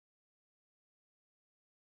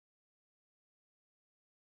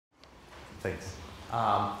Thanks.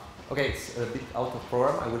 Okay, it's a bit out of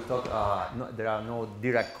program. I will talk, there are no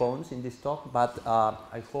Dirac cones in this talk, but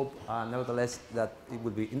I hope nevertheless that it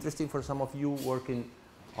will be interesting for some of you working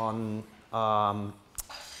on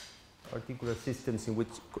particular systems in which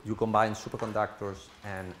you combine superconductors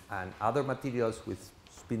and other materials with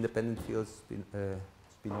spin-dependent fields,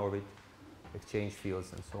 spin orbit, exchange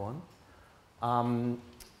fields, and so on.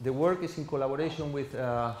 The work is in collaboration with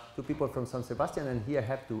two people from San Sebastian, and here I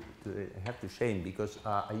have to shame because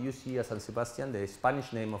I use here San Sebastian, the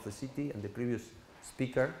Spanish name of the city, and the previous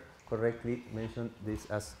speaker correctly mentioned this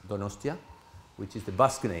as Donostia, which is the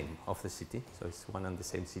Basque name of the city, so it's one and the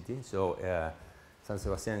same city. So San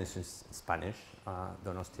Sebastian is in Spanish,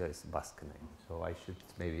 Donostia is Basque name, so I should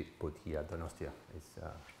maybe put here Donostia is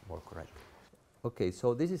more correct. Okay,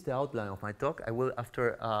 so this is the outline of my talk. I will,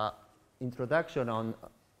 after introduction on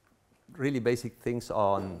really basic things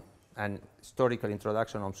on an historical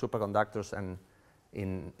introduction on superconductors and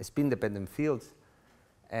in spin-dependent fields.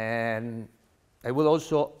 And I will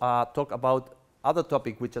also talk about other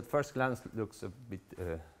topic which at first glance looks a bit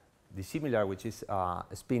dissimilar, which is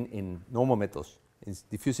spin in normal metals, in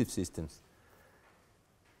diffusive systems.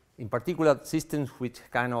 In particular, systems with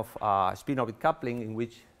kind of spin-orbit coupling in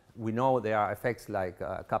which we know there are effects like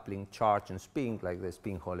coupling charge and spin, like the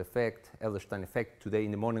spin Hall effect, Edelstein effect. Today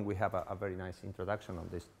in the morning we have a very nice introduction on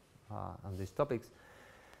this on these topics.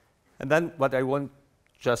 And then what I want,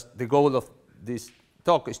 just the goal of this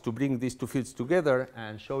talk is to bring these two fields together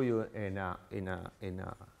and show you I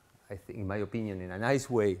think, in my opinion, in a nice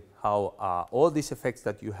way, how all these effects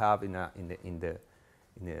that you have in the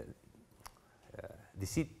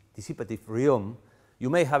dissipative realm, you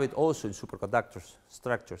may have it also in superconductors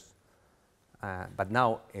structures, but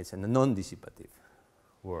now it's in a non-dissipative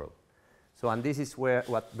world. So, and this is where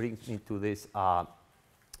what brings me to this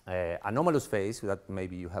anomalous phase that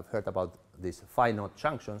maybe you have heard about, these phi-naught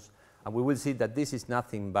junctions, and we will see that this is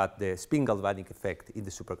nothing but the spin galvanic effect in the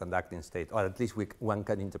superconducting state, or at least one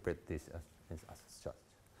can interpret this as such.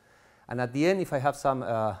 And at the end, if I have some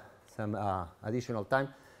additional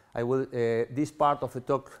time, I will, this part of the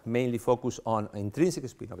talk mainly focus on intrinsic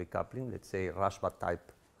spin-orbit coupling, let's say Rashba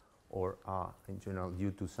type, or in general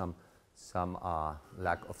due to some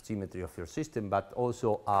lack of symmetry of your system, but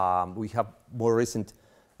also we have more recent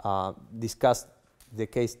discussed the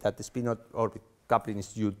case that the spin-orbit coupling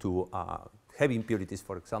is due to heavy impurities,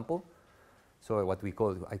 for example. So what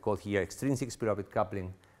I call here extrinsic spin-orbit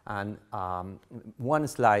coupling, and one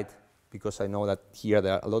slide, because I know that here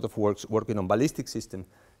there are a lot of works working on ballistic systems,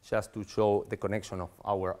 just to show the connection of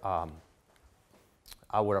our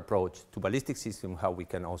approach to ballistic system, how we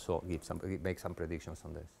can also make some predictions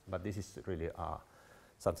on this. But this is really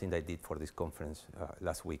something that I did for this conference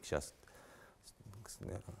last week, just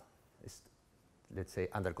let's say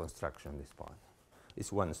under construction, this part.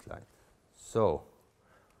 It's one slide. So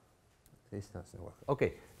this doesn't work.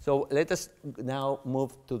 Okay, so let us now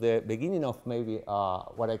move to the beginning of maybe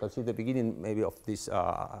what I consider the beginning maybe of this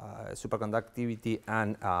superconductivity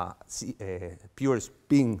and pure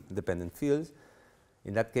spin-dependent fields.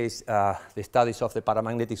 In that case, the studies of the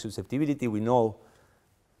paramagnetic susceptibility, we know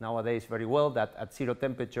nowadays very well that at zero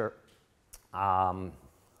temperature,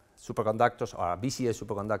 superconductors, or a BCA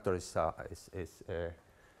superconductor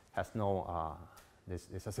has no, the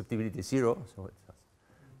susceptibility is zero, so it has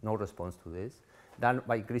no response to this. Then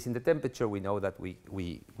by increasing the temperature, we know that we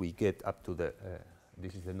get up to the,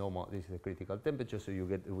 this is the normal, this is the critical temperature, so you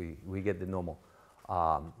get, we get the normal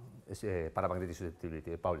paramagnetic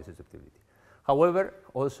susceptibility, the Pauli susceptibility. However,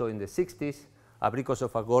 also in the 60s,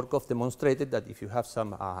 Abrikosov and Gorkov demonstrated that if you have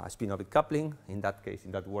some spin-orbit coupling, in that case,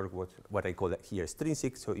 in that work, what I call here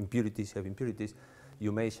extrinsic, so impurities, have impurities,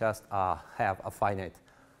 you may just have a finite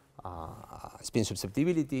spin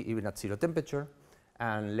susceptibility even at zero temperature.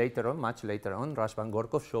 And later on, much later on, Rashba and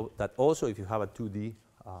Gorkov showed that also if you have a 2D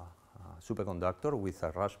superconductor with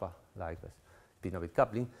a Rashba-like spin-orbit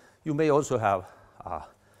coupling, you may also have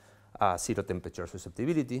a zero temperature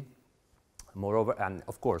susceptibility. Moreover, and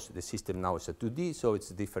of course, the system now is a 2D, so it's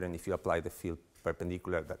different if you apply the field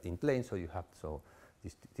perpendicular that in plane, so you have, so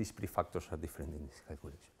these three factors are different in this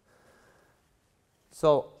calculation.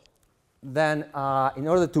 So then, in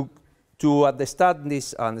order to understand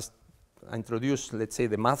this and introduce, let's say,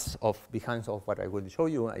 the maths behind what I will show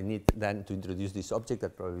you, I need then to introduce this object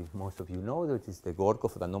that probably most of you know, which is the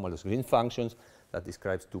Gorkov, the anomalous green functions that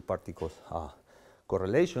describes two particles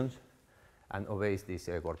correlations and obeys this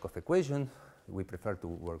Gorkov equation. We prefer to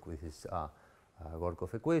work with these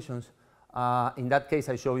Gorkov equations. In that case,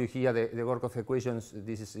 I show you here the Gorkov equations.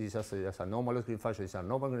 This is as anomalous green function. This is a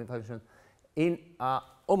normal green function. in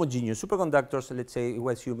homogeneous superconductors, let's say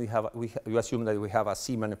we assume we assume that we have a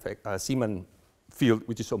Zeeman effect, a Zeeman field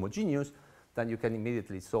which is homogeneous, then you can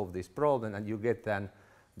immediately solve this problem and you get then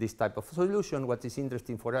this type of solution. What is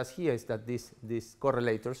interesting for us here is that these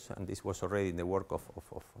correlators, and this was already in the work of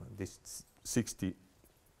this 60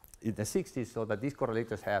 in the 60s, so that these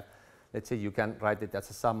correlators have, let's say you can write it as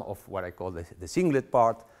a sum of what I call the singlet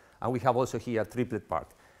part, and we have also here a triplet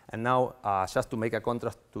part. And now, just to make a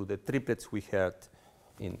contrast to the triplets we had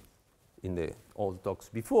in the old talks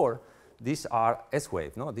before, these are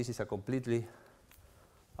S-wave. No, this is a completely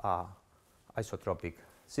isotropic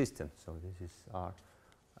system. So this is our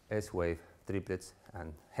S-wave triplets,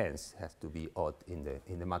 and hence has to be odd in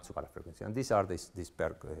the Matsubara frequency. And these are these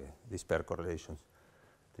pair correlations,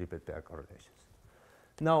 triplet pair correlations.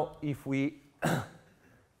 Now, if we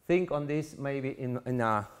think on this, maybe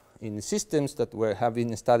in systems that have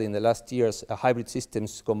been studied in the last years, hybrid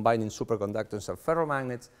systems combining superconductors and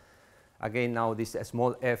ferromagnets. Again, now this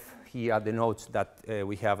small f here denotes that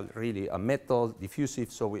we have really a metal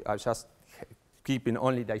diffusive, so we are just keeping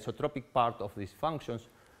only the isotropic part of these functions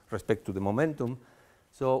respect to the momentum.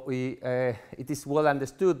 So it is well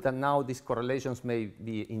understood that now these correlations may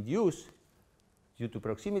be induced due to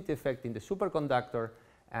proximity effect in the superconductor,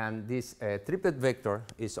 and this triplet vector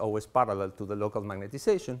is always parallel to the local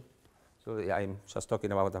magnetization. So I'm just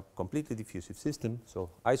talking about a completely diffusive system,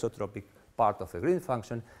 so isotropic part of the Green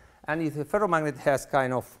function. And if the ferromagnet has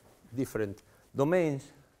kind of different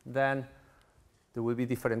domains, then there will be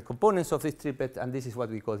different components of this triplet, and this is what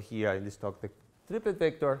we call here in this talk the triplet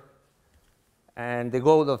vector. And the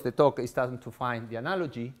goal of the talk is to find the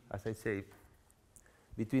analogy, as I say,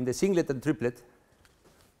 between the singlet and triplet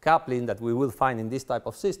coupling that we will find in this type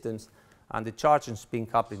of systems and the charge and spin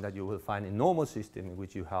coupling that you will find in normal system in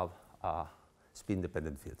which you have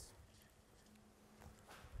spin-dependent fields.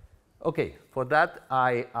 Okay, for that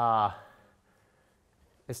I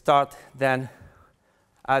start then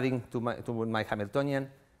adding to my Hamiltonian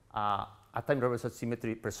a time reversal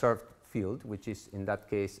symmetry preserved field, which is in that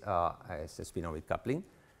case as a spin-orbit coupling.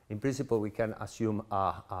 In principle, we can assume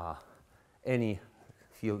any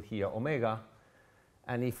field here, omega.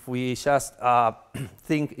 And if we just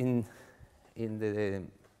think in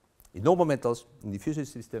normal metals, in diffusive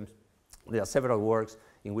systems, there are several works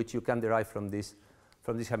in which you can derive from this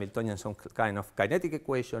Hamiltonian some kind of kinetic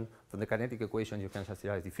equation. From the kinetic equation, you can just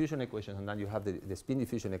derive diffusion equation, and then you have the spin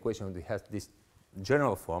diffusion equation that has this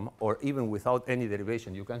general form, or even without any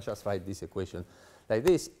derivation, you can just write this equation like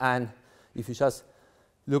this. And if you just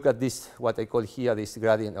look at this, what I call here this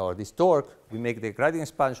gradient or this torque, we make the gradient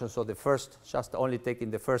expansion. So the first, just only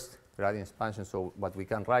taking the first gradient expansion. So what we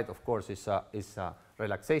can write, of course, is a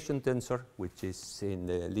relaxation tensor, which is in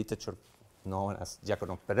the literature known as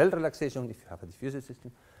Djakonov-Perel relaxation. If you have a diffusive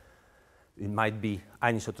system, it might be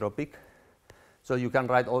anisotropic. So you can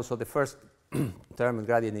write also the first term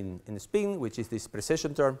gradient in spin, which is this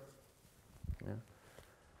precession term. Yeah.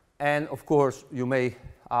 And of course, you may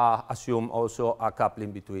assume also a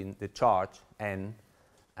coupling between the charge n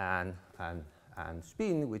and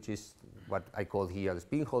spin, which is what I call here the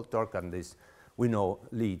spin Hall torque, and this we know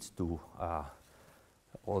leads to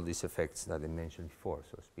all these effects that I mentioned before,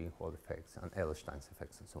 so spin Hall effects and Edelstein's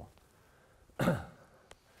effects and so on.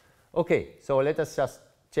 Okay, so let us just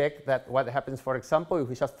check that what happens, for example, if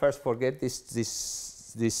we just first forget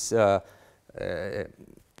this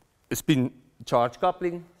spin charge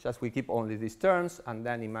coupling, just we keep only these terms, and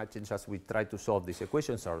then imagine just we try to solve these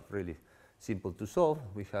equations, are really simple to solve.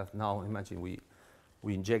 We have now, imagine we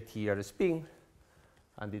inject here a spin,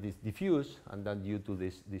 and it is diffuse, and then due to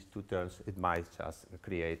these two terms, it might just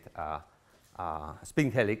create a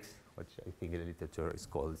spin helix, which I think in the literature is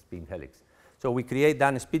called spin helix. So we create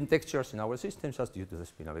then spin textures in our system just due to the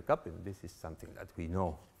spin-orbit coupling. This is something that we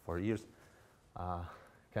know for years,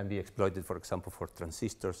 can be exploited, for example, for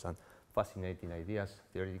transistors and fascinating ideas,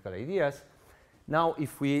 theoretical ideas. Now,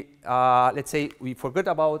 if we, let's say, we forget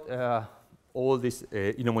about all these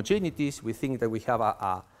inhomogeneities, we think that we have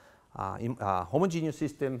a homogeneous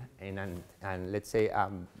system and let's say,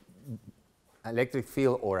 electric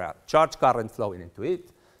field or a charge current flowing into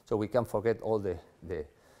it. So we can forget all the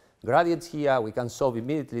gradients here. We can solve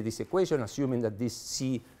immediately this equation, assuming that this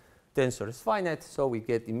C tensor is finite. So we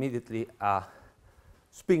get immediately a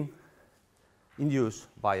spin induced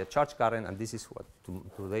by a charge current, and this is what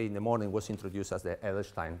today in the morning was introduced as the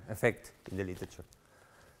Edelstein effect in the literature.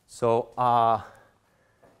 So I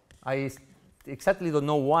exactly don't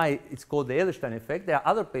know why it's called the Edelstein effect. There are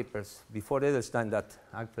other papers before Edelstein that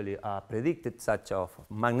actually predicted such a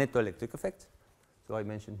magnetoelectric effect. So I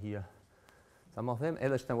mentioned here some of them.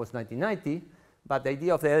 Edelstein was 1990, But the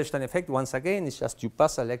idea of the Edelstein effect, once again, is just you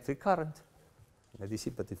pass electric current in a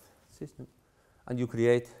dissipative system, and you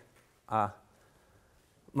create a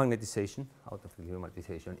magnetization, out of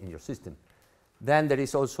magnetization in your system. Then there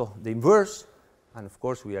is also the inverse, and of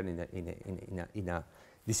course we are in a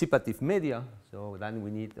dissipative media, so then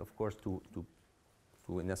we need, of course, to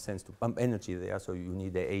in a sense, to pump energy there, so you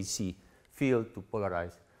need the AC field to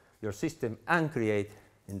polarize your system and create,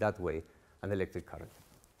 in that way, an electric current.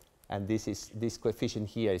 And this coefficient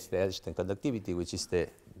here is the Edelstein conductivity, which is the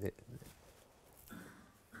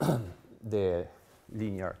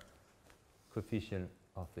linear coefficient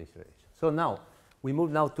of this relation. So now, we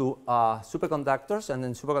move now to superconductors, and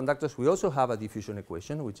in superconductors we also have a diffusion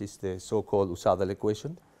equation, which is the so-called Usadel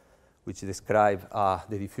equation, which describes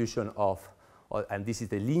the diffusion of, and this is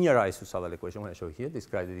the linearized Usadel equation I show here,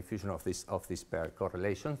 describe the diffusion of this pair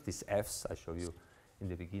correlations, these Fs I showed you in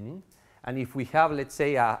the beginning. And if we have, let's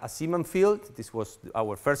say, a Zeeman field, this was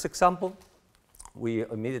our first example, we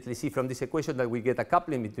immediately see from this equation that we get a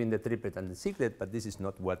coupling between the triplet and the singlet, but this is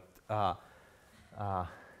not what,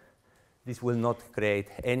 this will not create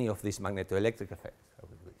any of these magnetoelectric effects.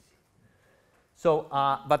 So,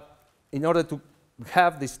 but in order to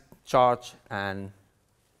have this charge and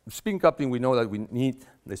spin coupling, we know that we need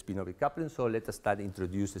the spin-orbit coupling, so let us start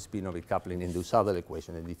introduce the spin-orbit coupling in the Usadel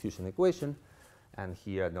equation, the diffusion equation. And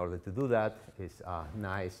here, in order to do that, is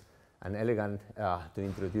nice and elegant to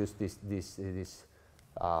introduce this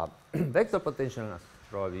vector potential, as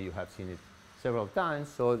probably you have seen it several times.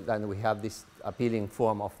 So then we have this appealing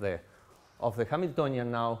form of the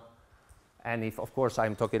Hamiltonian now. And if, of course,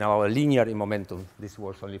 I'm talking about linear in momentum, this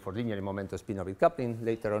works only for linear in momentum spin-orbit coupling.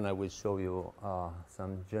 Later on, I will show you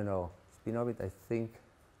some general spin-orbit. I think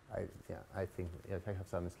I have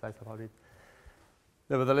some slides about it.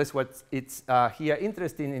 Nevertheless, what it's here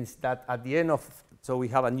interesting is that at the end of, so we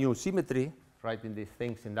have a new symmetry, writing these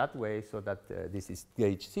things in that way, so that this is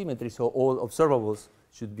gauge symmetry, so all observables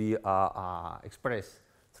should be expressed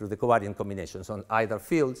through the covariant combinations on either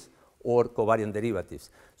fields or covariant derivatives.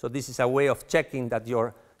 So this is a way of checking that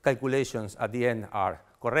your calculations at the end are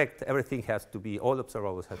correct. Everything has to be, all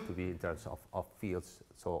observables have to be in terms of fields,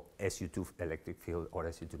 so SU2 electric field or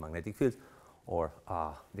SU2 magnetic field, or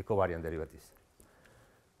the covariant derivatives.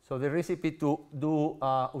 So the recipe to do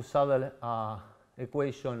Usadel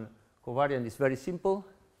equation covariant is very simple.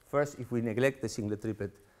 First, if we neglect the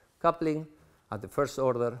singlet-triplet coupling at the first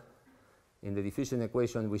order, in the diffusion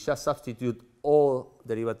equation, we just substitute all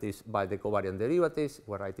derivatives by the covariant derivatives.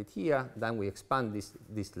 We write it here. Then we expand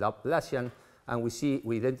this Laplacian, and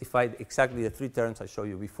we identified exactly the three terms I showed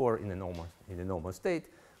you before in the normal state,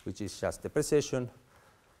 which is just the precession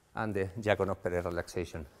and the Lyapunov-Perret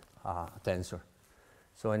relaxation tensor.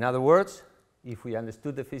 So in other words, if we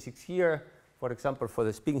understood the physics here, for example, for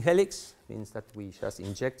the spin helix, means that we just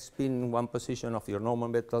inject spin in one position of your normal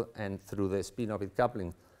metal, and through the spin-orbit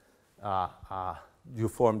coupling, you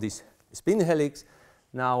form this spin helix.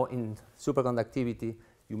 Now in superconductivity,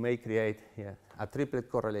 you may create here a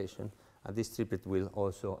triplet correlation, and this triplet will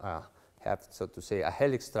also have, so to say, a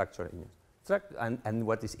helix structure in it. And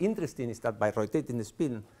what is interesting is that by rotating the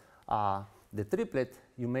spin, the triplet,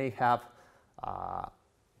 you may have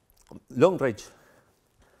long range.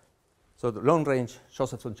 So the long range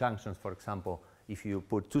Josephson junctions, for example, if you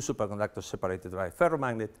put two superconductors separated by a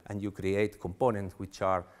ferromagnet and you create components which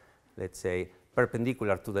are, let's say,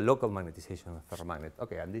 perpendicular to the local magnetization of the ferromagnet.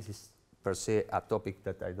 Okay, and this is per se a topic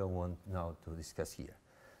that I don't want now to discuss here.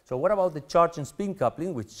 So what about the charge and spin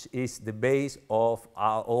coupling, which is the base of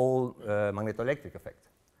all magnetoelectric effects?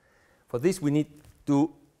 For this, we need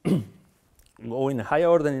to go in a higher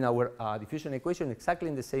order in our diffusion equation, exactly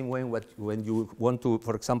in the same way when you want to,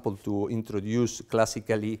 for example, to introduce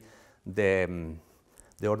classically the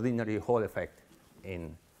ordinary Hall effect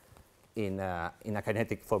in a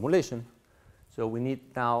kinetic formulation. So we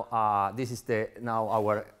need now, this is now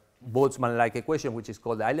our Boltzmann-like equation, which is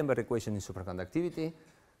called the Eilenberg equation in superconductivity.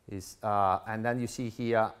 And then you see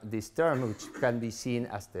here this term, which can be seen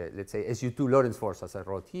as the, let's say, SU2 Lorentz force, as I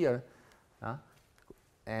wrote here.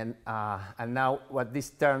 And now what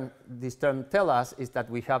this term tells us is that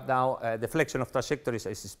we have now deflection of trajectories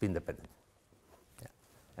is spin dependent. Yeah.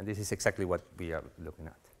 And this is exactly what we are looking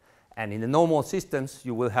at. And in the normal systems,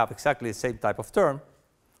 you will have exactly the same type of term.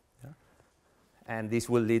 Yeah. And this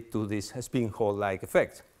will lead to this spin Hall-like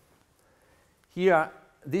effect. Here,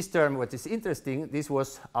 this term, what is interesting, this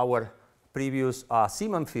was our previous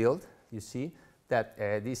Zeeman field. You see that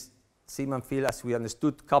this Zeeman field, as we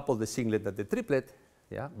understood, coupled the singlet and the triplet,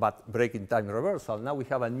 yeah, but breaking time reversal. Now we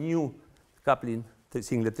have a new coupling,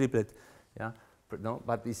 singlet triplet, yeah,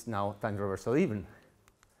 but it's now time reversal even.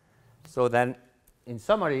 So then in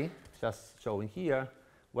summary, just showing here,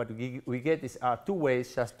 what we get is two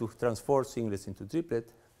ways just to transform singlets into triplet.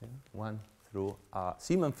 One through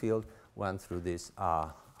Zeeman field, one through this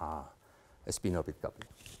spin-orbit coupling.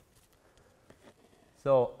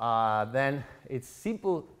 So then it's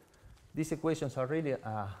simple. These equations are really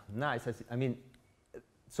nice. I mean,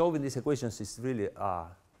 solving these equations is really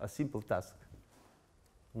a simple task.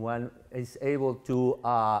 One is able to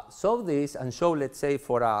solve this and show, let's say,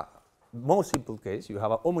 for a most simple case, you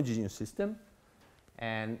have a homogeneous system,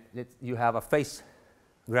 and you have a phase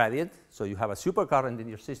gradient, so you have a supercurrent in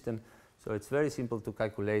your system. So it's very simple to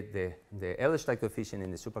calculate the Ellerstein coefficient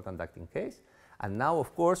in the superconducting case. And now,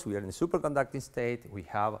 of course, we are in a superconducting state. We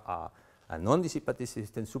have a non-dissipative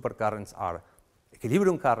system. Supercurrents are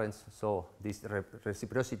equilibrium currents, so this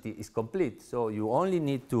reciprocity is complete. So you only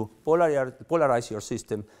need to polarize your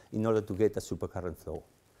system in order to get a supercurrent flow.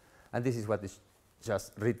 And this is what is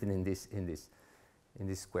just written in this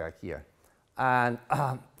square here. And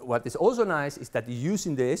what is also nice is that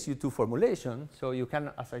using the SU2 formulation, so you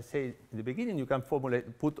can, as I said in the beginning, you can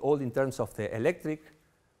put all in terms of the electric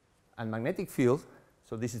and magnetic field.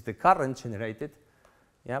 So this is the current generated,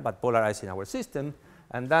 yeah, but polarized in our system.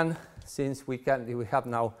 And then, since we have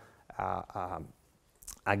now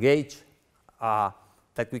a gauge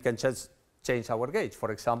that we can just change our gauge.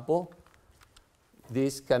 For example,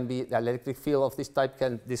 this can be the electric field of this type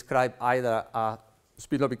can describe either a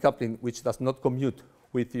spin-orbit coupling which does not commute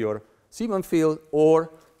with your Zeeman field,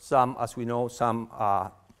 or some, as we know, some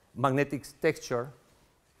magnetic texture,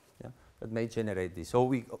 yeah, that may generate this. So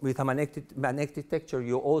with a magnetic texture,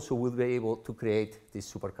 you also will be able to create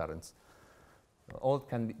these supercurrents.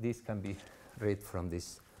 This can be read from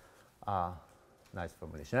this nice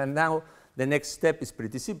formulation. And now the next step is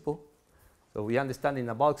pretty simple. So we understand in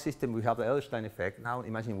a bulk system we have the Ellerstein effect. Now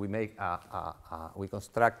imagine we make we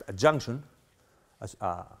construct a junction,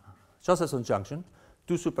 a Josephson junction,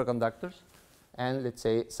 two superconductors, and let's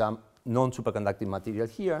say some non-superconducting material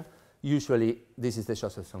here. Usually this is the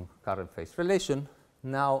Josephson current phase relation.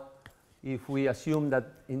 Now if we assume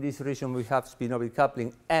that in this region we have spin-orbit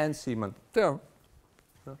coupling and Zeeman term,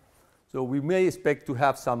 so we may expect to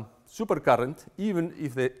have some supercurrent, even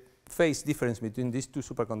if the phase difference between these two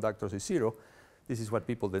superconductors is 0. This is what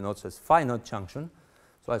people denote as phi-naught junction.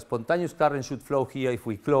 So a spontaneous current should flow here if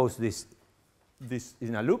we close this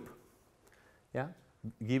in a loop, yeah,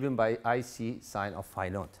 given by IC sine of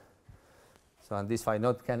phi-naught. So and this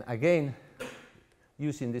phi-naught can, again,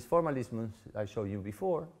 using these formalisms I showed you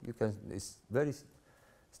before, it's very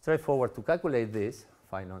straightforward to calculate this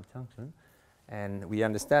phi-naught junction. And we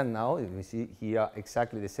understand now, we see here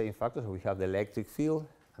exactly the same factors. We have the electric field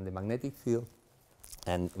and the magnetic field,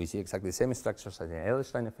 and we see exactly the same structures as the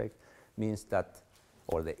Ellerstein effect, means that,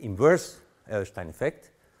 or the inverse Ellerstein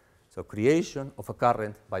effect, so creation of a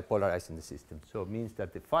current by polarizing the system. So it means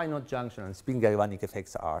that the phi-naught junction and spin galvanic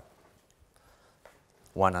effects are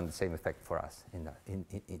one and the same effect for us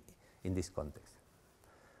in this context.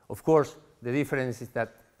 Of course, the difference is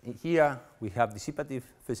that here we have dissipative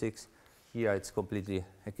physics. Here it's completely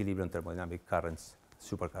equilibrium thermodynamic currents,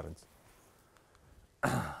 supercurrents.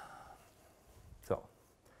 So,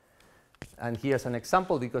 and here's an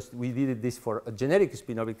example, because we did this for a generic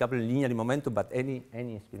spin-orbit coupling, linear in momentum, but any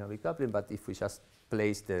spin-orbit coupling. But if we just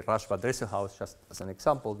place the Rashba-Dresselhaus just as an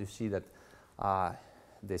example, you see that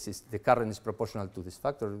the current is proportional to this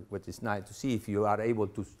factor, which is nice to see. If you are able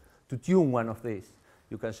to tune one of these,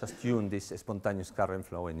 you can just tune this spontaneous current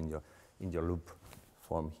flowing in your loop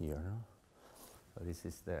form here. No? So this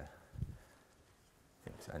is the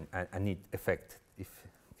a neat effect, if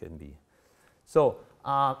it can be. So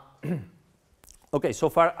okay, so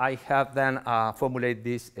far I have then formulated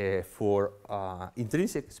this for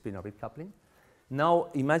intrinsic spin-orbit coupling. Now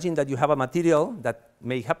imagine that you have a material that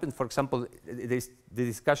may happen, for example, the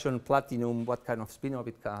discussion platinum, what kind of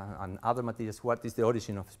spin-orbit and other materials, what is the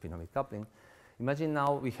origin of spin-orbit coupling. Imagine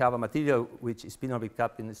now we have a material which spin-orbit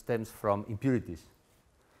coupling stems from impurities,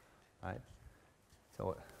 right?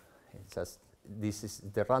 So it's just, this is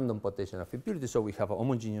the random potential of impurities. So we have a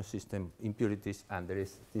homogeneous system, impurities, and there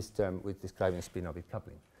is this term with describing spin-orbit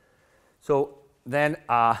coupling. So then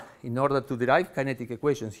in order to derive kinetic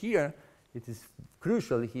equations here, it is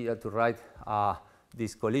crucial here to write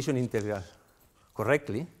this collision integral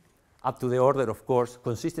correctly, up to the order, of course,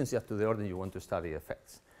 consistency up to the order you want to study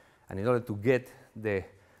effects. And in order to get the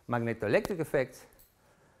magnetoelectric effects,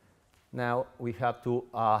 now we have to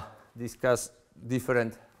discuss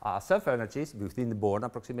different self-energies within the Born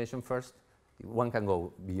approximation first. One can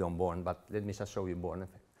go beyond Born, but let me just show you Born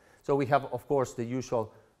effect. So we have, of course, the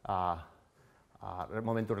usual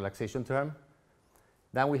momentum relaxation term.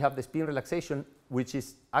 Then we have the spin relaxation, which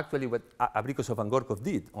is actually what Abrikosov and Gorkov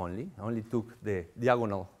did only took the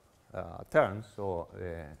diagonal terms, so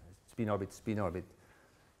spin orbit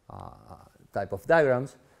type of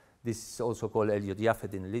diagrams. This is also called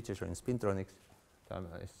Elliott-Yaffe in the literature in spintronics.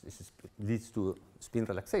 This leads to spin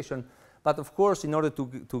relaxation. But of course, in order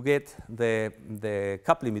to get the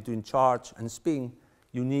coupling between charge and spin,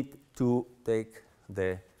 you need to take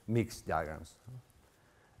the mixed diagrams.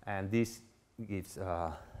 And this gives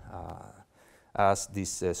us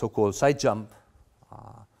this so-called side jump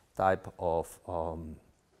type of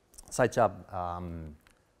side jump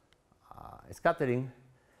scattering,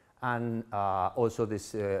 and also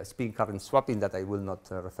this spin current swapping that I will not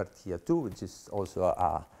refer here to, which is also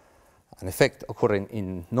an effect occurring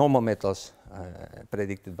in normal metals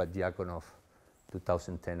predicted by Diakonov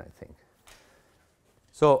 2010, I think.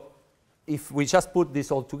 So if we just put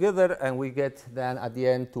this all together and we get then at the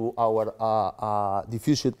end to our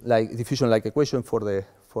diffusion-like equation for the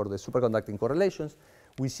superconducting correlations,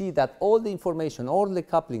 we see that all the information, all the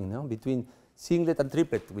coupling between singlet and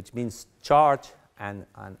triplet, which means charge and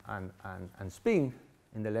spin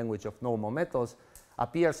in the language of normal metals,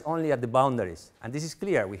 appears only at the boundaries. And this is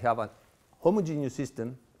clear. We have a homogeneous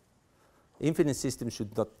system. Infinite system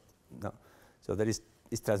should not, no. So there is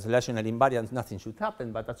translational invariance, nothing should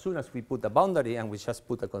happen. But as soon as we put a boundary and we just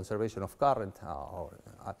put a conservation of current,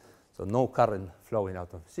 so no current flowing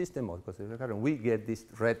out of the system or conservation of current, we get these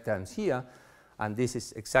red terms here. And this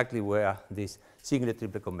is exactly where this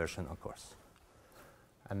singlet-triplet conversion occurs.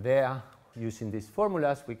 And there, using these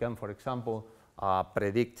formulas, we can, for example,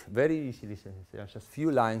 predict very easily, there are just few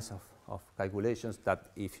lines of calculations that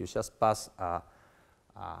if you just pass a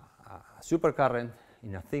supercurrent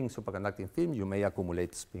in a thin superconducting film, you may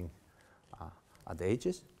accumulate spin at the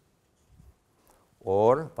edges,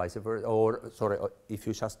 or vice versa, or sorry, if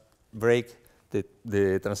you just break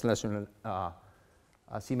the translational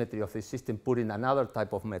symmetry of the system, put in another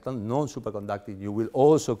type of metal, non-superconducting, you will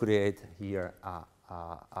also create here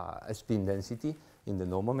a spin density in the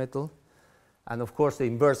normal metal. And of course, the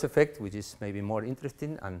inverse effect, which is maybe more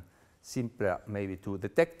interesting and simpler maybe to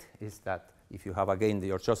detect, is that if you have again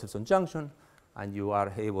your Josephson junction and you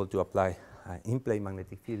are able to apply an in-plane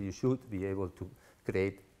magnetic field, you should be able to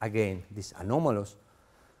create again this anomalous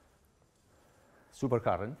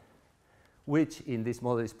supercurrent, which in this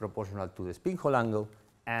model is proportional to the spin Hall angle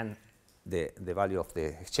and the value of the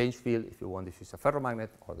exchange field, if you want to use a ferromagnet,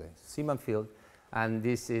 or the Zeeman field. And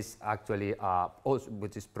this is actually also,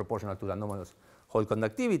 which is proportional to the anomalous Hall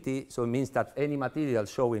conductivity. So it means that any material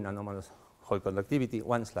showing anomalous Hall conductivity,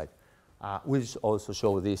 one slide, will also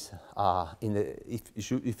show this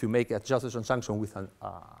if you make a Josephson junction with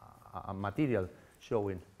a material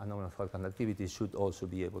showing anomalous Hall conductivity, should also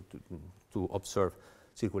be able to observe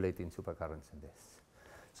circulating supercurrents in this.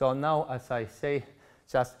 So now, as I say,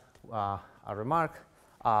 just a remark.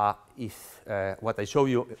 If what I show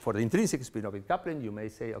you for the intrinsic spin-orbit coupling, you may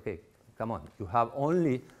say, okay, come on, you have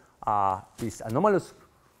only these anomalous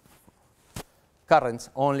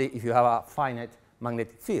currents only if you have a finite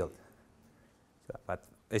magnetic field, so, but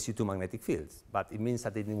SU2 magnetic fields. But it means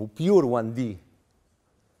that in a pure 1D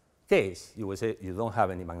case, you will say you don't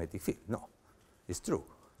have any magnetic field. No, it's true.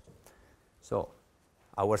 So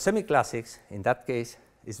our semi-classics, in that case,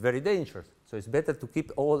 is very dangerous. So it's better to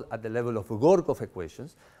keep all at the level of Gorkov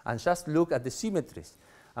equations and just look at the symmetries.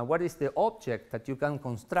 And what is the object that you can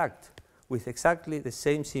construct with exactly the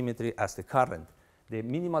same symmetry as the current, the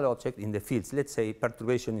minimal object in the fields, let's say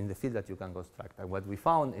perturbation in the field that you can construct. And what we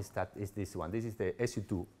found is that is this one. This is the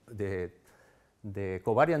SU2, the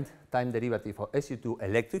covariant time derivative of SU2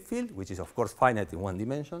 electric field, which is of course finite in one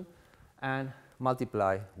dimension, and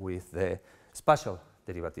multiply with the spatial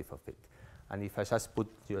derivative of it. And if I just put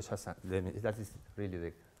that is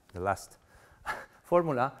really the last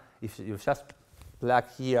formula. If you just plug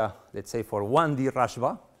here, let's say for 1D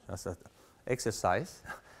Rashba, as an exercise,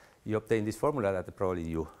 you obtain this formula that probably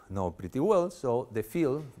you know pretty well. So the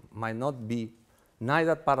field might not be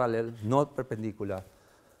neither parallel nor perpendicular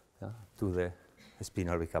to the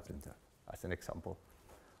spin-orbit coupling term, as an example.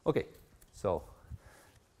 Okay, so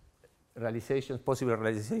possible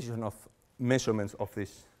realization of measurements of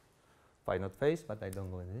this finite phase, but I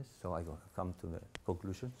don't go into this, so I come to the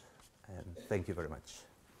conclusions. And thank you very much.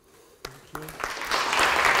 Thank you.